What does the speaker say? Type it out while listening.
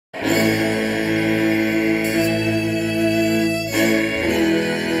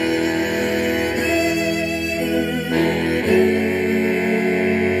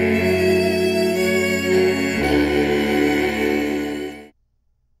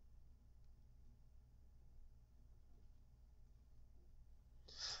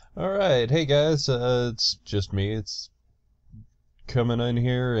Alright, hey guys, it's just me. It's coming in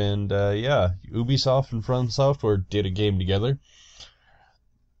here, and yeah, Ubisoft and From Software did a game together.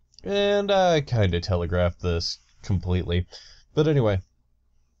 And I kinda telegraphed this completely. But anyway,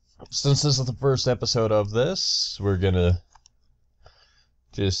 since this is the first episode of this, we're gonna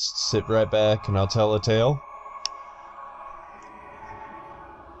just sit right back and I'll tell a tale.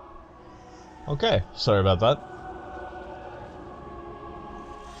 Okay, sorry about that.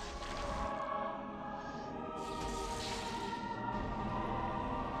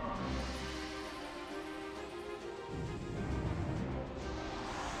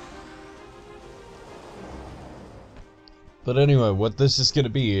 But anyway, what this is going to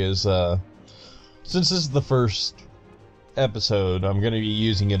be is, since this is the first episode, I'm going to be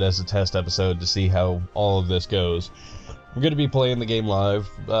using it as a test episode to see how all of this goes. I'm going to be playing the game live.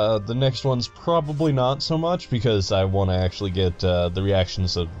 The next one's probably not so much, because I want to actually get the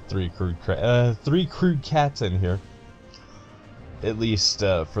reactions of three crude cats in here. At least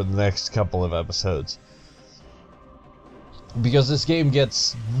for the next couple of episodes. Because this game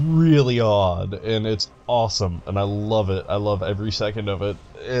gets really odd, and it's awesome, and I love it. I love every second of it,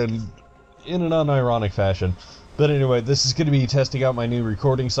 and in an unironic fashion. But anyway, this is going to be testing out my new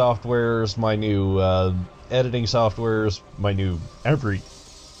recording softwares, my new editing softwares, my new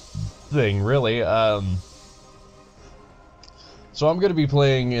everything, really. So I'm going to be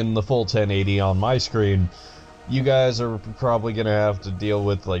playing in the full 1080 on my screen. You guys are probably going to have to deal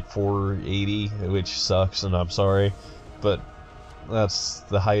with like 480, which sucks, and I'm sorry. But that's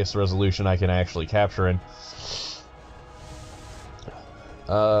the highest resolution I can actually capture in.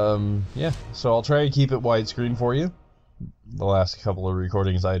 Yeah, so I'll try and keep it widescreen for you. The last couple of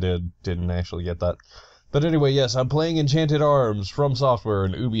recordings I didn't actually get that. But anyway, yes, I'm playing Enchanted Arms from Software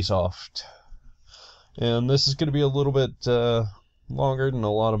and Ubisoft. And this is going to be a little bit longer than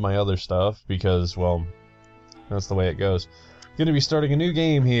a lot of my other stuff, because, well, that's the way it goes. Gonna be starting a new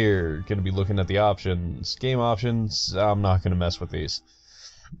game here. Gonna be looking at the options. Game options, I'm not gonna mess with these.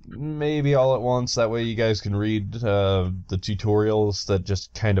 Maybe all at once, that way you guys can read the tutorials that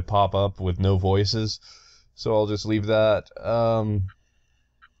just kind of pop up with no voices. So I'll just leave that.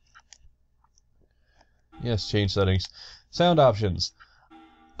 Yes, change settings. Sound options.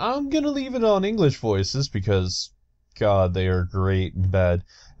 I'm gonna leave it on English voices because, God, they are great and bad.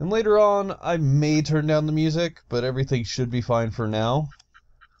 And later on, I may turn down the music, but everything should be fine for now.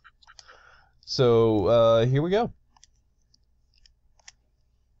 So, here we go.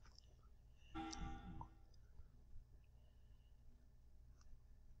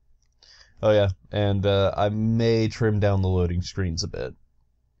 Oh yeah, and I may trim down the loading screens a bit.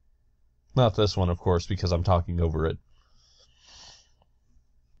 Not this one, of course, because I'm talking over it.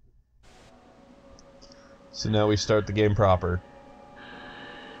 So now we start the game proper.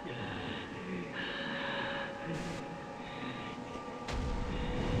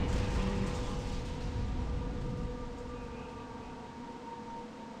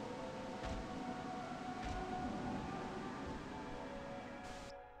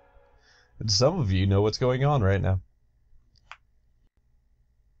 And some of you know what's going on right now.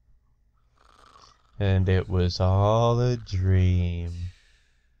 And it was all a dream.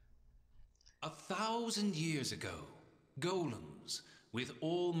 1,000 years ago, golems with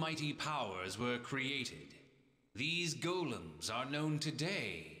almighty powers were created. These golems are known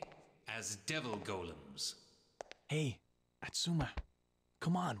today as devil golems. Hey, Atsuma,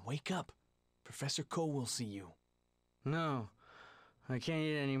 come on, wake up. Professor Ko will see you. No, I can't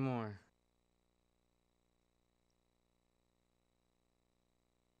eat anymore.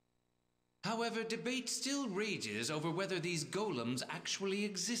 However, debate still rages over whether these golems actually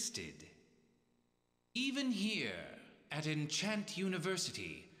existed. Even here, at Enchanted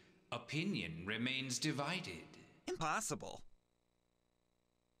University, opinion remains divided. Impossible.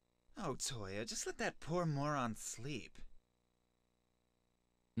 Oh, Toya, just let that poor moron sleep.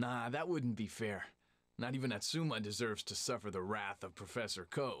 Nah, that wouldn't be fair. Not even Atsuma deserves to suffer the wrath of Professor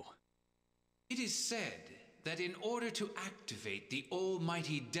Ko. It is said that in order to activate the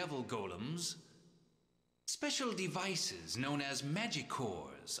almighty devil golems, special devices known as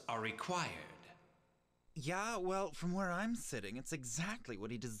magicores are required. Yeah, well, from where I'm sitting, it's exactly what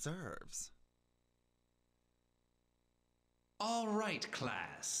he deserves. All right,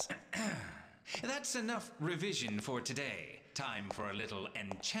 class. That's enough revision for today. Time for a little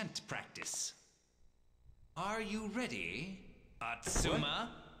enchant practice. Are you ready, Atsuma?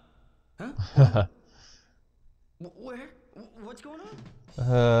 Huh? Where? What's going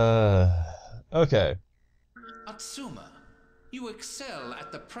on? Okay. Atsuma, You excel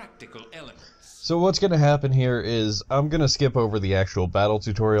at the practical elements. So what's going to happen here is I'm going to skip over the actual battle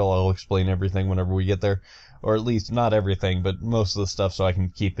tutorial. I'll explain everything whenever we get there. Or at least not everything, but most of the stuff so I can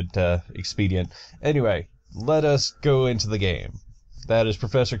keep it expedient. Anyway, let us go into the game. That is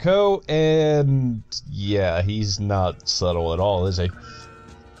Professor Ko, and yeah, he's not subtle at all, is he?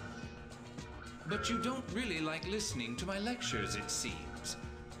 But you don't really like listening to my lectures, it seems.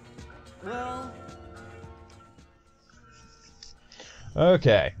 Well,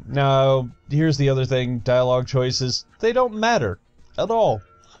 Okay, now here's the other thing. Dialogue choices, they don't matter at all.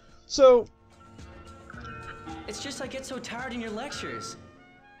 So, it's just I get so tired in your lectures.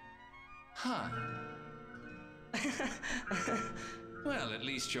 Huh. Well, at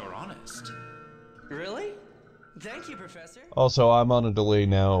least you're honest. Really? Thank you, Professor. also I'm on a delay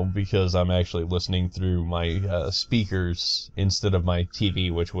now because I'm actually listening through my speakers instead of my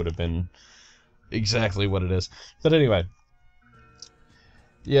TV, which would have been exactly what it is. But anyway.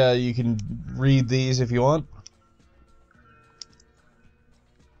 Yeah, you can read these if you want.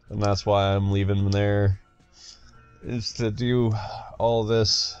 And that's why I'm leaving them there, is to do all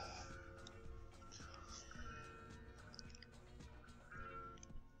this.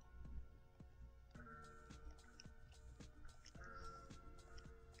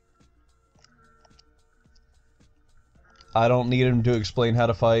 I don't need him to explain how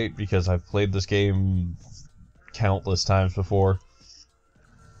to fight because I've played this game countless times before.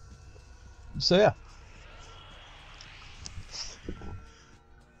 So yeah.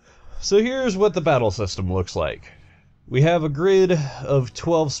 So here's what the battle system looks like. We have a grid of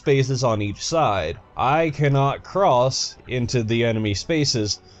 12 spaces on each side. I cannot cross into the enemy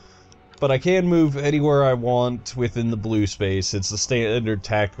spaces, but I can move anywhere I want within the blue space. It's the standard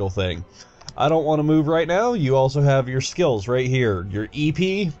tactical thing. I don't want to move right now. You also have your skills right here. Your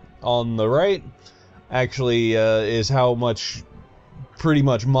EP on the right actually is how much, pretty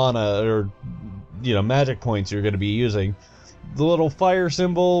much mana or, you know, magic points you're going to be using. The little fire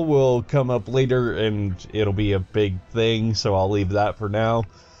symbol will come up later and it'll be a big thing, so I'll leave that for now.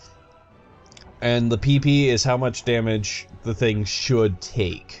 And the PP is how much damage the thing should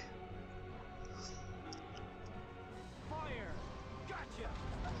take.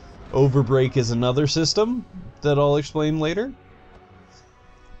 Overbreak is another system that I'll explain later.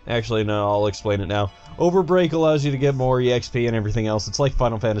 Actually, no, I'll explain it now. Overbreak allows you to get more EXP and everything else. It's like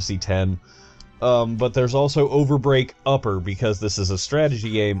Final Fantasy X. But there's also Overbreak Upper, because this is a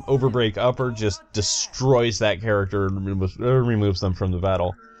strategy game. Overbreak Upper just destroys that character and removes them from the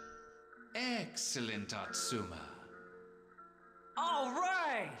battle. Excellent, Atsuma. All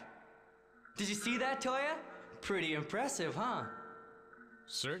right! Did you see that, Toya? Pretty impressive, huh?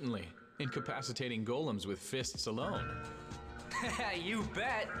 Certainly. Incapacitating golems with fists alone. You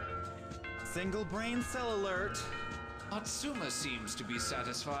bet! Single brain cell alert. Atsuma seems to be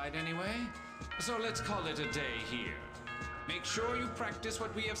satisfied anyway, so let's call it a day here. Make sure you practice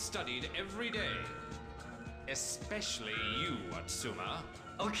what we have studied every day. Especially you, Atsuma.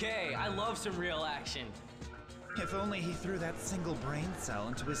 Okay, I love some real action. If only he threw that single brain cell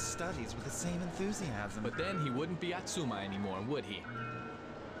into his studies with the same enthusiasm. But then he wouldn't be Atsuma anymore, would he?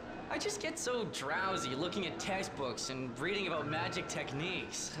 I just get so drowsy looking at textbooks and reading about magic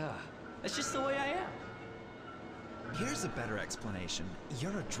techniques. That's just the way I am. Here's a better explanation.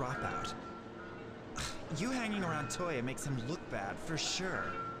 You're a dropout. You hanging around Toya makes him look bad, for sure.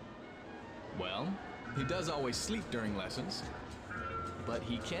 Well, he does always sleep during lessons. But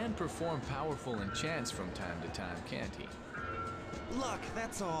he can perform powerful enchants from time to time, can't he? Luck,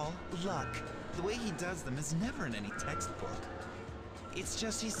 that's all. Luck. The way he does them is never in any textbook. It's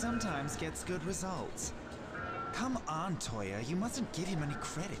just he sometimes gets good results. Come on, Toya, you mustn't give him any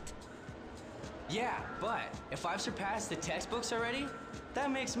credit. Yeah, but if I've surpassed the textbooks already,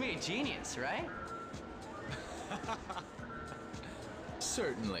 that makes me a genius, right?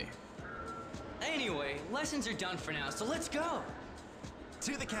 Certainly. Anyway, lessons are done for now, so let's go!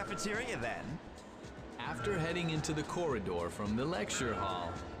 To the cafeteria, then. After heading into the corridor from the lecture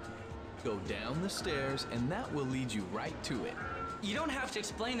hall, go down the stairs and that will lead you right to it. You don't have to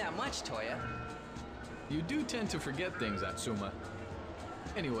explain that much, Toya. You do tend to forget things, Atsuma.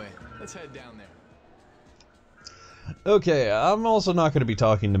 Anyway, let's head down there. Okay, I'm also not going to be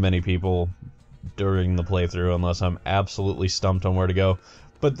talking to many people during the playthrough unless I'm absolutely stumped on where to go.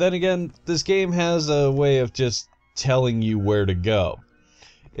 But then again, this game has a way of just telling you where to go.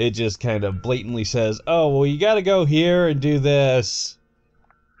 It just kind of blatantly says, oh, well, you gotta go here and do this.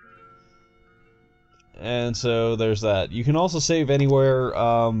 And so there's that. You can also save anywhere,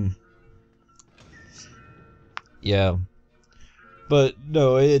 yeah. But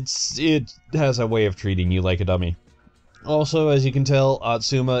no, it has a way of treating you like a dummy. Also, as you can tell,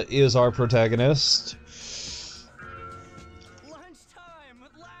 Atsuma is our protagonist. Lunchtime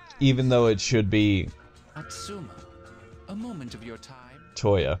at last! Even though it should be Atsuma, a moment of your time.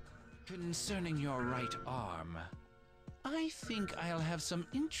 Toya. Concerning your right arm, I think I'll have some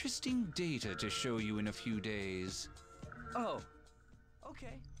interesting data to show you in a few days. Oh,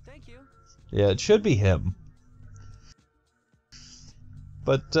 okay, thank you. Yeah, it should be him.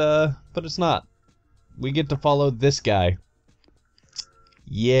 But it's not. We get to follow this guy.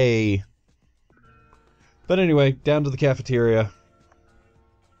 Yay. But anyway, down to the cafeteria.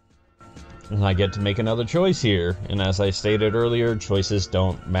 And I get to make another choice here. And as I stated earlier, choices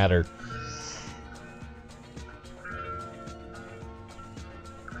don't matter.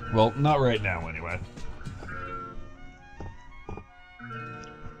 Well, not right now, anyway.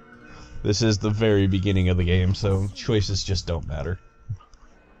 This is the very beginning of the game, so choices just don't matter.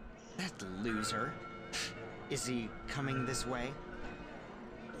 That loser. Is he coming this way?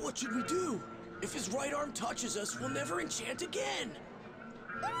 What should we do? If his right arm touches us, we'll never enchant again.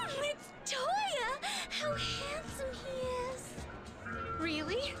 Oh, it's Toya! How handsome he is!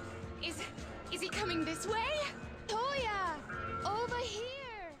 Really? Is he coming this way? Toya! Over here!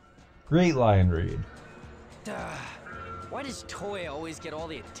 Great line read. Why does Toya always get all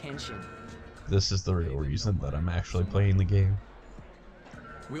the attention? This is the real reason that I'm actually playing the game.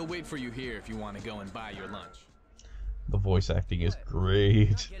 We'll wait for you here if you want to go and buy your lunch. The voice acting is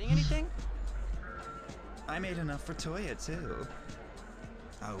great. Getting anything? I made enough for Toya, too.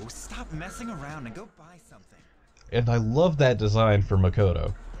 Oh, stop messing around and go buy something. And I love that design for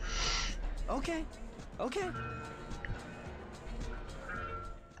Makoto. Okay, okay.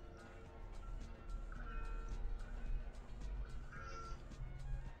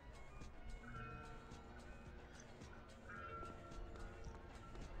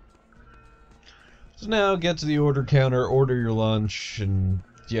 So now get to the order counter, order your lunch, and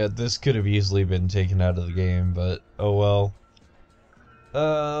yeah, this could have easily been taken out of the game, but oh well.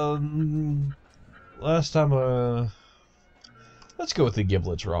 Last time, let's go with the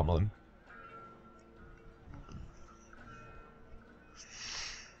giblets ramen.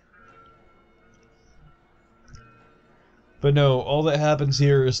 But no, all that happens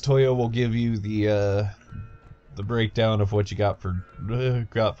here is Toya will give you the breakdown of what you got for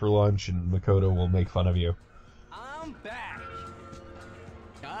lunch, and Makoto will make fun of you. I'm back.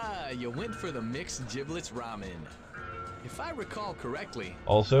 Ah, you went for the mixed giblets ramen. If I recall correctly,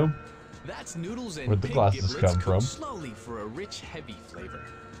 Also, that's noodles and where'd the pig glasses giblets come from? cooked slowly for a rich, heavy flavor.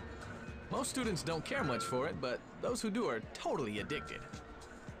 Most students don't care much for it, but those who do are totally addicted.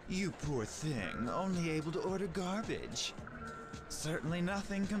 You poor thing, only able to order garbage. Certainly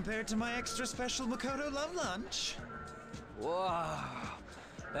nothing compared to my extra special Makoto Love Lunch. Wow,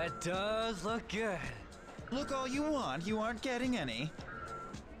 that does look good. Look all you want, you aren't getting any.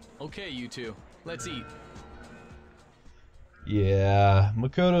 Okay, you two, let's eat. Yeah,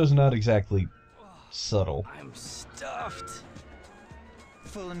 Makoto's not exactly subtle. I'm stuffed.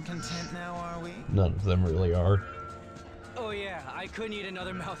 Full and content now, are we? None of them really are. Oh yeah, I couldn't eat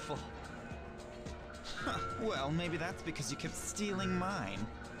another mouthful. Well, maybe that's because you kept stealing mine.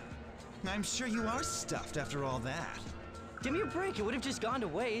 I'm sure you are stuffed after all that. Give me a break, it would have just gone to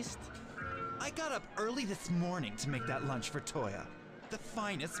waste. I got up early this morning to make that lunch for Toya. The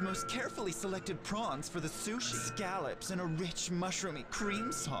finest, most carefully selected prawns for the sushi, scallops, and a rich, mushroomy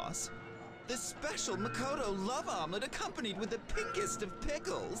cream sauce. The special Makoto love omelet accompanied with the pinkest of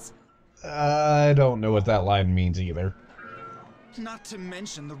pickles. I don't know what that line means either. Not to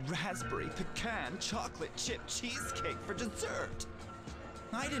mention the raspberry pecan chocolate chip cheesecake for dessert.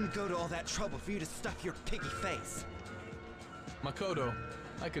 I didn't go to all that trouble for you to stuff your piggy face. Makoto,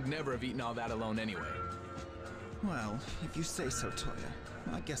 I could never have eaten all that alone anyway. Well, if you say so, Toya,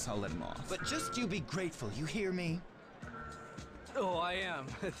 I guess I'll let him off. But just you be grateful, you hear me? Oh, I am.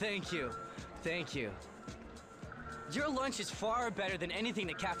 Thank you. Thank you. Your lunch is far better than anything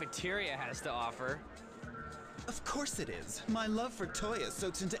the cafeteria has to offer. Of course it is. My love for Toya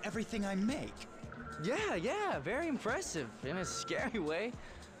soaks into everything I make. Yeah, very impressive, in a scary way.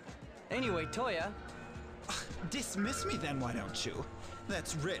 Anyway, Toya. Dismiss me then, why don't you?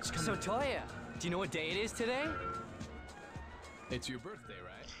 That's rich. So, Toya, do you know what day it is today? It's your birthday,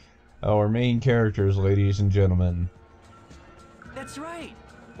 right? Our main characters, ladies and gentlemen. That's right.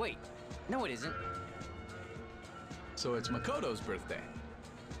 Wait, no it isn't. So it's Makoto's birthday.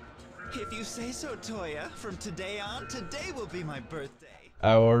 If you say so, Toya, from today on, today will be my birthday.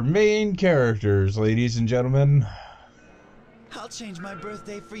 Our main characters, ladies and gentlemen. I'll change my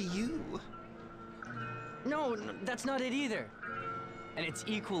birthday for you. No, that's not it either. And it's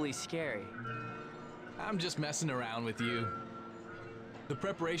equally scary. I'm just messing around with you. The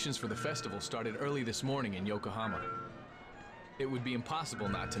preparations for the festival started early this morning in Yokohama. It would be impossible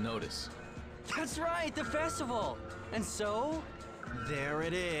not to notice. That's right, the festival! And so? There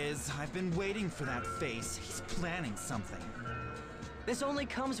it is. I've been waiting for that face. He's planning something. This only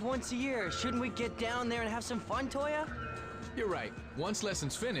comes once a year. Shouldn't we get down there and have some fun, Toya? You're right. Once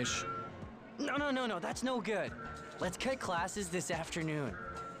lessons finish... No, that's no good. Let's cut classes this afternoon.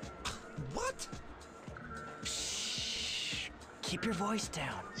 What? Shh. Keep your voice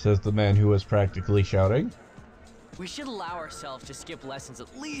down. Says the man who was practically shouting. We should allow ourselves to skip lessons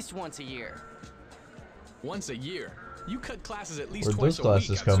at least once a year. Once a year? You cut classes at least Where'd twice those a week,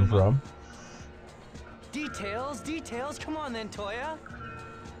 classes come Atsuma. from? Details. Come on then, Toya.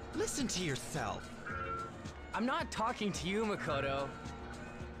 Listen to yourself. I'm not talking to you, Makoto.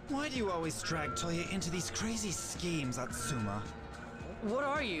 Why do you always drag Toya into these crazy schemes, Atsuma? What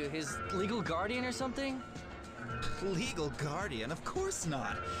are you, his legal guardian or something? Legal guardian? Of course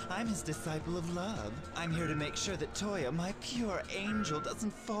not. I'm his disciple of love. I'm here to make sure that Toya, my pure angel,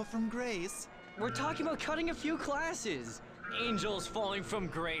 doesn't fall from grace. We're talking about cutting a few classes. Angels falling from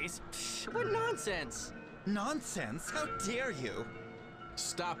grace. Psh, what nonsense. Nonsense? How dare you?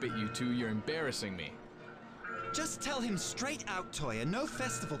 Stop it, you two. You're embarrassing me. Just tell him straight out, Toya. No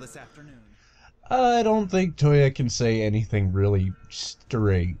festival this afternoon. I don't think Toya can say anything really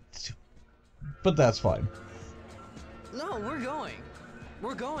straight. But that's fine. No, we're going.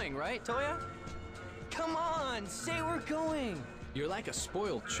 We're going, right, Toya? Come on, say we're going. You're like a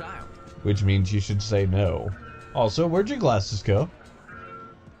spoiled child. Which means you should say no. Also, where'd your glasses go?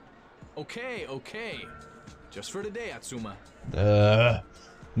 Okay. Just for today, Atsuma.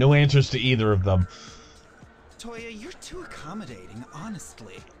 No answers to either of them. Toya, you're too accommodating,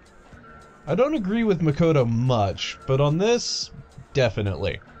 honestly. I don't agree with Makoto much, but on this,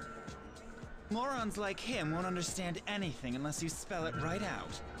 definitely. Morons like him won't understand anything unless you spell it right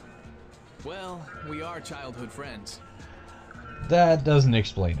out. Well, we are childhood friends. That doesn't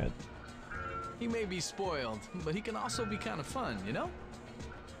explain it. He may be spoiled, but he can also be kind of fun, you know?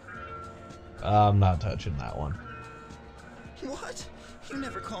 I'm not touching that one. What? You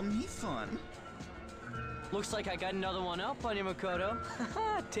never call me fun. Looks like I got another one up on you, Makoto.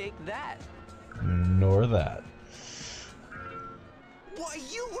 Haha, take that. Nor that. Why,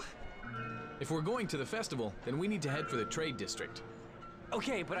 you... If we're going to the festival, then we need to head for the trade district.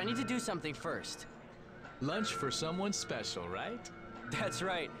 Okay, but I need to do something first. Lunch for someone special, right? That's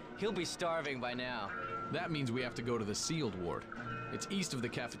right. He'll be starving by now. That means we have to go to the sealed ward. It's east of the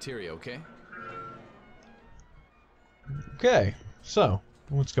cafeteria, okay? Okay, so,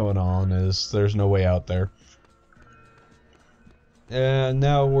 what's going on is there's no way out there. And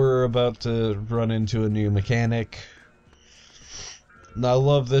now we're about to run into a new mechanic. And I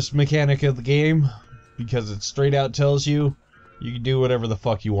love this mechanic of the game, because it straight out tells you you can do whatever the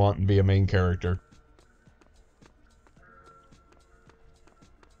fuck you want and be a main character.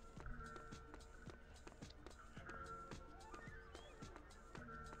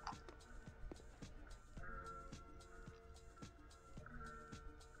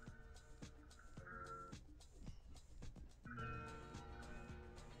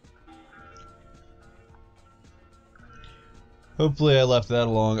 Hopefully I left that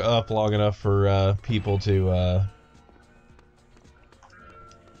up long enough for people to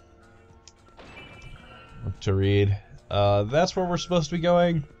read. That's where we're supposed to be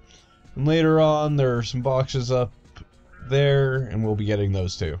going. And later on, there are some boxes up there, and we'll be getting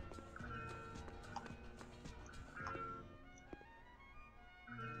those too.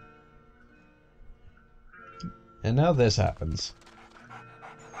 And now this happens.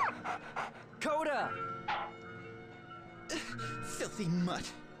 Coda! Filthy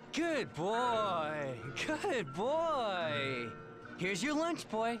mutt. Good boy! Good boy! Here's your lunch,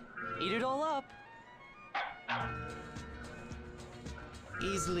 boy. Eat it all up.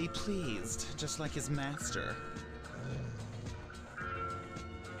 Easily pleased, just like his master.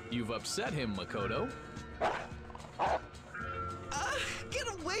 You've upset him, Makoto. Get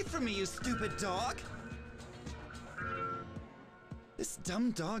away from me, you stupid dog! This dumb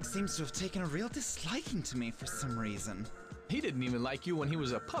dog seems to have taken a real disliking to me for some reason. He didn't even like you when he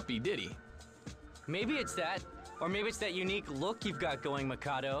was a puppy, did he? Maybe it's that, or maybe it's that unique look you've got going,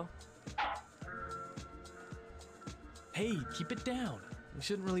 Mikado. Hey, keep it down. We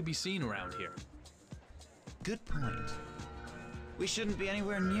shouldn't really be seen around here. Good point. We shouldn't be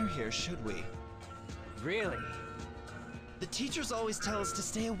anywhere near here, should we? Really? The teachers always tell us to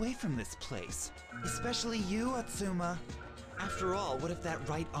stay away from this place. Especially you, Atsuma. After all, what if that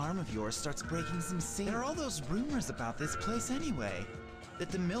right arm of yours starts breaking some seals? There are all those rumors about this place anyway. that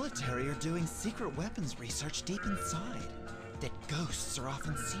the military are doing secret weapons research deep inside. That ghosts are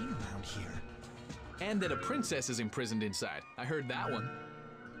often seen around here. And that a princess is imprisoned inside. I heard that one.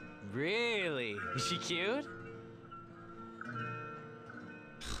 Really? Is she cute?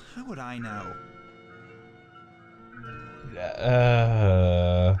 How would I know?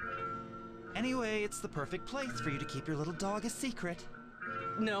 Anyway, it's the perfect place for you to keep your little dog a secret.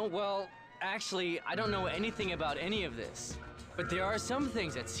 No, well, actually, I don't know anything about any of this. But there are some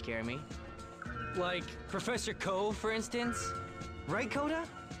things that scare me. Like Professor Ko, for instance. Right, Coda?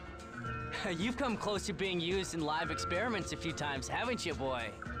 You've come close to being used in live experiments a few times, haven't you, boy?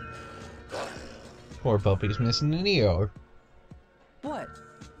 Poor puppy's missing an ear. What?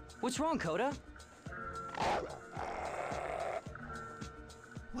 What's wrong, Coda?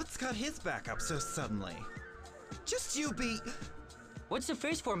 What's got his back up so suddenly? Just you be... What's the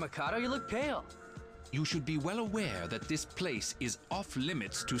face for, Mikado? You look pale. You should be well aware that this place is off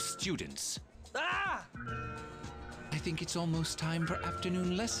limits to students. Ah! I think it's almost time for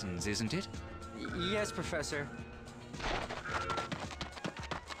afternoon lessons, isn't it? Yes, Professor.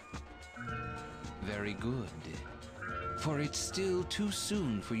 Very good. For it's still too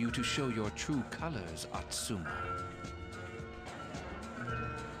soon for you to show your true colors, Atsuma.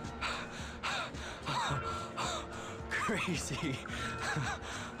 Crazy.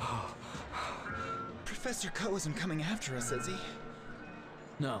 Professor Ko isn't coming after us, is he?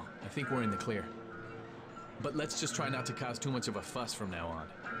 No, I think we're in the clear. But let's just try not to cause too much of a fuss from now on.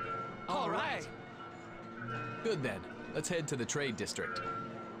 All right. Good then. Let's head to the trade district.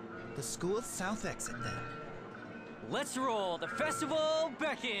 The school's south exit, then. Let's roll. The festival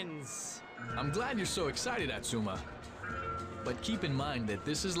beckons. I'm glad you're so excited, Atsuma. But keep in mind that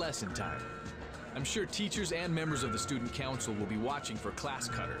this is lesson time. I'm sure teachers and members of the student council will be watching for class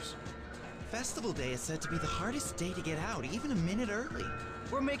cutters. Festival Day is said to be the hardest day to get out, even a minute early.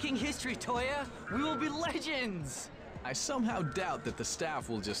 We're making history, Toya. We will be legends. I somehow doubt that the staff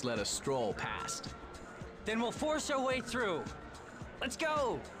will just let us stroll past. Then we'll force our way through. Let's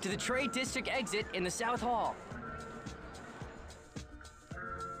go to the trade district exit in the South Hall.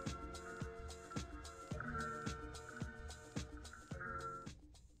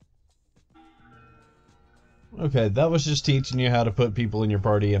 Okay, that was just teaching you how to put people in your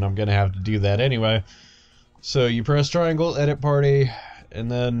party, and I'm gonna have to do that anyway. So you press triangle, edit party, and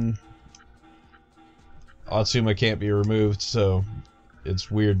then Atsuma can't be removed, so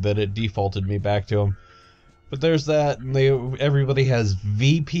it's weird that it defaulted me back to him. But there's that, and everybody has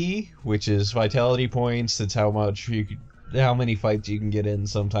VP, which is vitality points. That's how many fights you can get in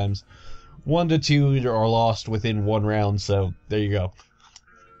sometimes. 1 to 2 are lost within 1 round, so there you go.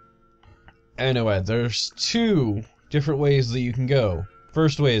 Anyway, there's 2 different ways that you can go.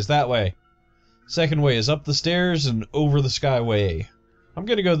 First way is that way. Second way is up the stairs and over the skyway. I'm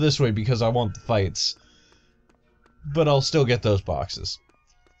gonna go this way because I want the fights. But I'll still get those boxes.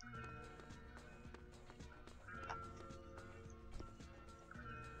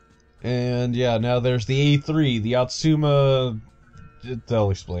 And yeah, now there's the A3, the Atsuma... They'll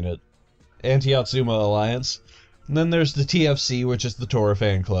explain it. Anti-Atsuma Alliance. And then there's the TFC, which is the Tora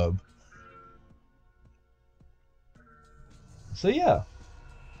Fan Club. So yeah,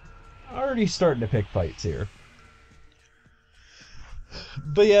 already starting to pick fights here.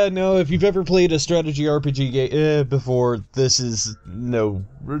 But yeah, no, if you've ever played a strategy RPG game before, this is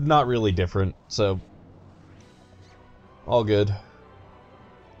not really different, so all good.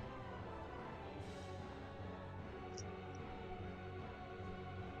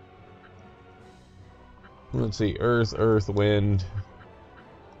 Let's see, Earth, Wind.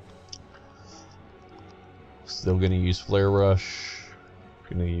 Still gonna use Flare Rush.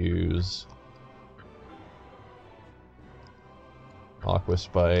 Gonna use Aqua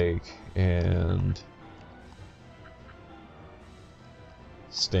Spike and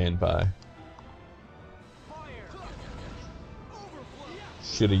Standby.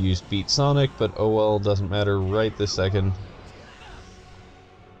 Should have used Beat Sonic, but oh well, doesn't matter right this second.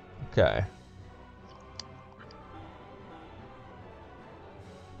 Okay.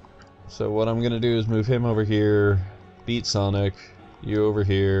 So what I'm gonna do is move him over here, beat Sonic, you over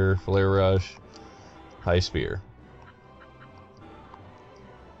here, Flare Rush, High Spear.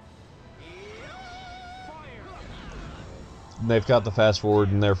 And they've got the fast forward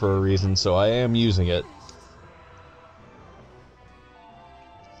in there for a reason, so I am using it.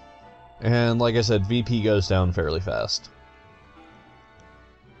 And like I said, VP goes down fairly fast.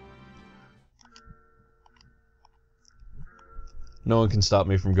 No one can stop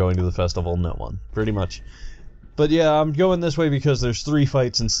me from going to the festival, no one. Pretty much. But yeah, I'm going this way because there's 3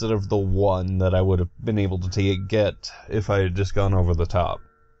 fights instead of the 1 that I would have been able to get if I had just gone over the top.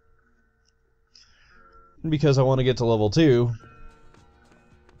 And because I want to get to level 2,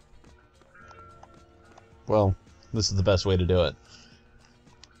 well, this is the best way to do it.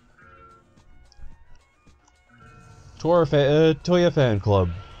 Toya Fan Club.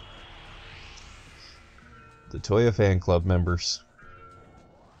 The Toya Fan Club members.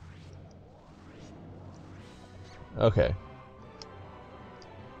 Okay.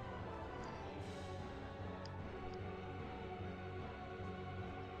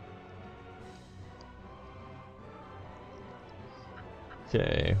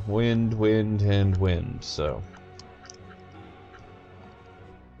 Okay, wind, wind, and wind, so...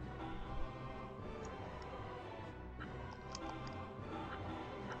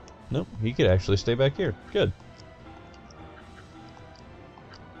 Nope, he could actually stay back here. Good.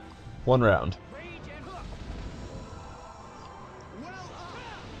 1 round.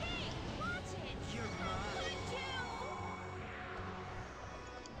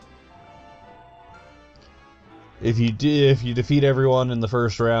 If you defeat everyone in the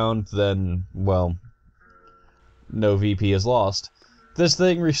first round, then, well, no VP is lost. This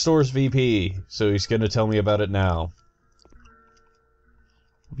thing restores VP, so he's gonna tell me about it now.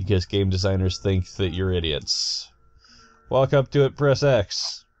 Because game designers think that you're idiots. Walk up to it, press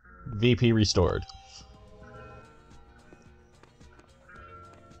X. VP restored.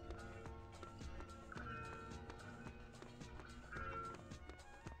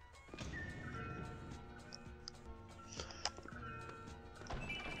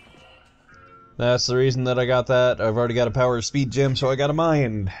 That's the reason that I got that. I've already got a power speed gem, so I got a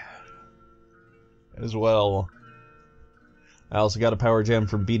mind as well. I also got a power gem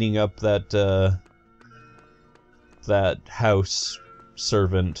from beating up that that house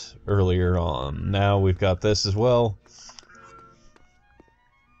servant earlier on. Now we've got this as well.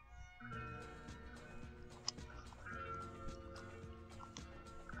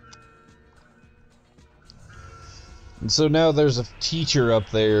 And so now there's a teacher up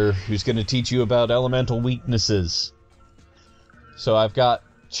there who's going to teach you about elemental weaknesses. So I've got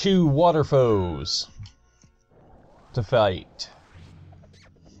 2 water foes to fight.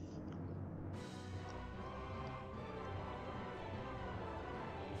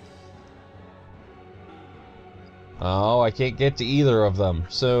 Oh, I can't get to either of them.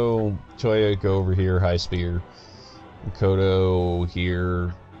 So, Toya, go over here, high spear. Kodo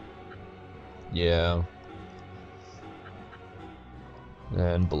here. Yeah.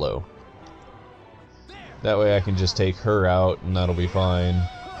 And below. That way I can just take her out and that'll be fine.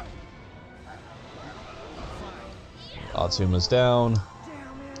 Atsuma's down.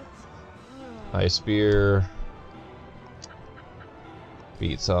 High spear.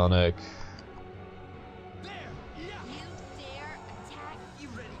 Beat Sonic.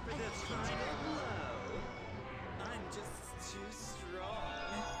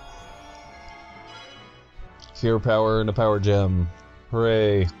 Cure power and a power gem.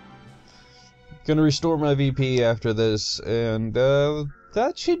 Hooray. Gonna restore my VP after this, and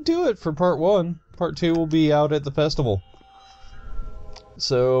that should do it for part 1. Part 2 will be out at the festival.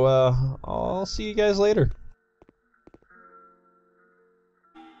 So, I'll see you guys later.